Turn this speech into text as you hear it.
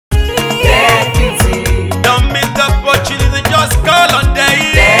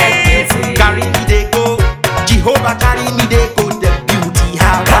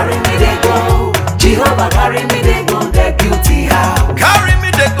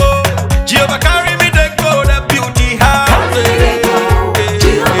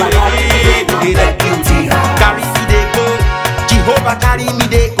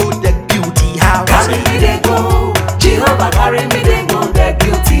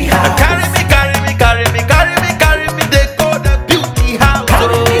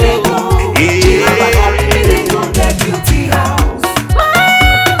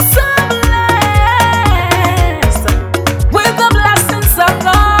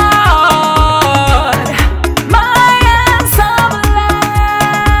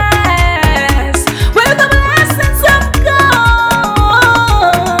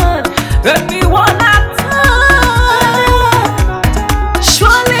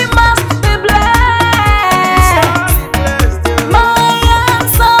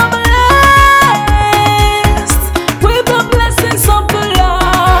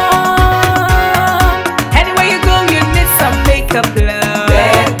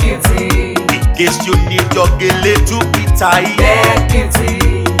Gele to be tight.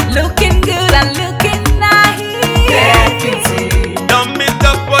 Deputy, looking good and looking nice. Deputy, Don't miss the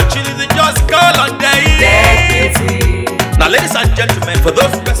opportunity, just call on day. deputy, Now, ladies and gentlemen, for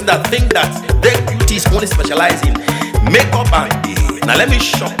those persons that think that their beauty is only specialized in makeup and hair, now let me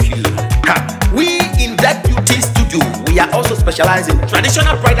shock you. Ha. We in that beauty studio, we are also specialized in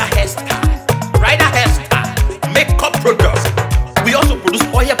traditional bridal hairstyle, makeup products. We also produce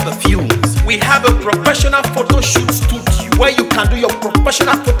oil perfumes. We have a professional photo shoot studio where you can do your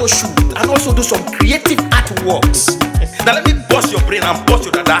professional photo shoot and also do some creative artworks. Now let me bust your brain and bust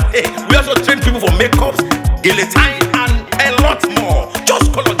your dada. Hey, we also train people for makeups, gele time, and a lot more.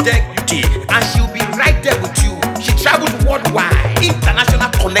 Just call on Deck Beauty and she'll be right there with you. She travels worldwide, international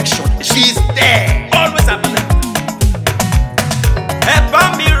connection. She's there, always available.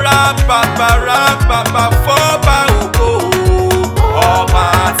 Eba mi ra papa foba ugo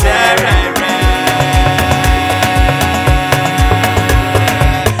ọba terere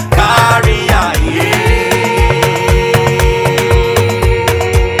kárí ayé.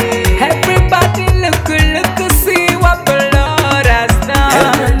 everybody look, see what the Lord has done.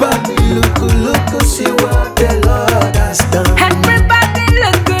 Everybody look, see what the Lord has done.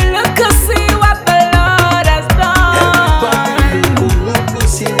 Everybody look, see what the Lord has done. Everybody look,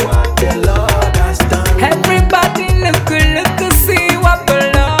 see what the Lord has done. Everybody look, see what the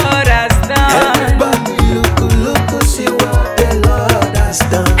Lord has done. Everybody look, see what the Lord has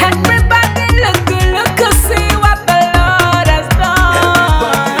done. Everybody look, see what the Lord has done.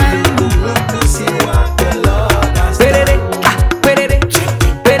 Everybody look, see what the Lord has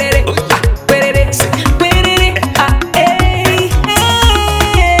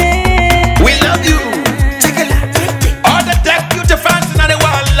We love you. All the Deck Beauty fans in the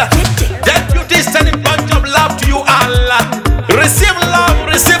world. Deck Beauty is sending bunch of love to you all. Receive love,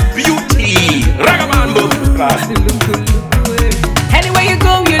 receive beauty. Ragamuffin. Anywhere you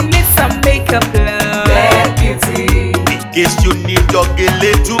go, you need some makeup, love. Deputy, In case you need your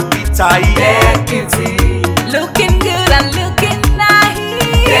gele to be tight. deputy, looking good and looking nice.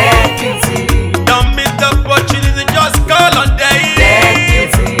 Deputy, Don't miss the opportunity, just call on day.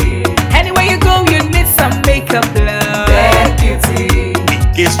 deputy, anywhere you go, you need some makeup, love. Deputy, In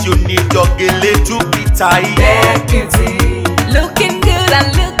case you need your gele to be tight. deputy, looking good and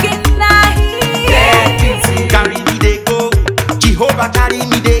looking nice. Deputy, Carry me they go, Jehovah carry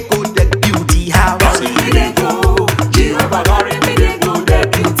me they go, Deck Beauty house. Carry me they go, Jehovah carry me they go, the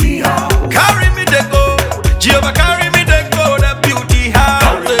beauty house. Carry me they go, Jehovah carry me they go, Deck Beauty house.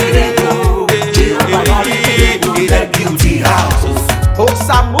 Carry me they go, Jehovah carry me they go, the beauty house. Oh,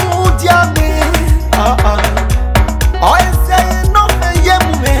 Samudia me, oh, say no me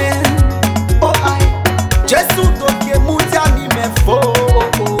yemume. Oh, I just to ke mudia ni me fo.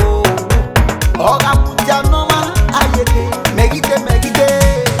 Oh, mudia no ma ayede, megide.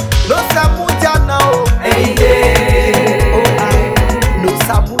 No Samudia now, every day, oh, I no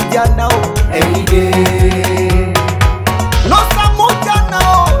Samudia now, every day, no Samudia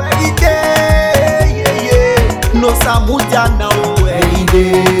now, every day, yeah. No Samudia now, every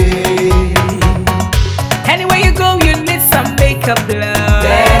day. anywhere you go, you need some makeup, love.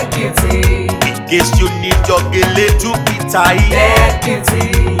 Deputy, In case you need your gele to be tight.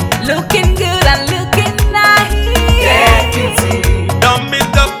 deputy, looking good and looking nice. Deputy, Don't miss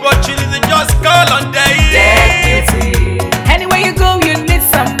the opportunity, just call on day. deputy, anywhere you go, you need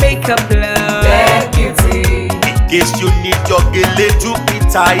some makeup, love. Deputy, In case you need your gele to be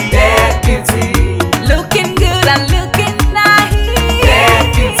tight. deputy,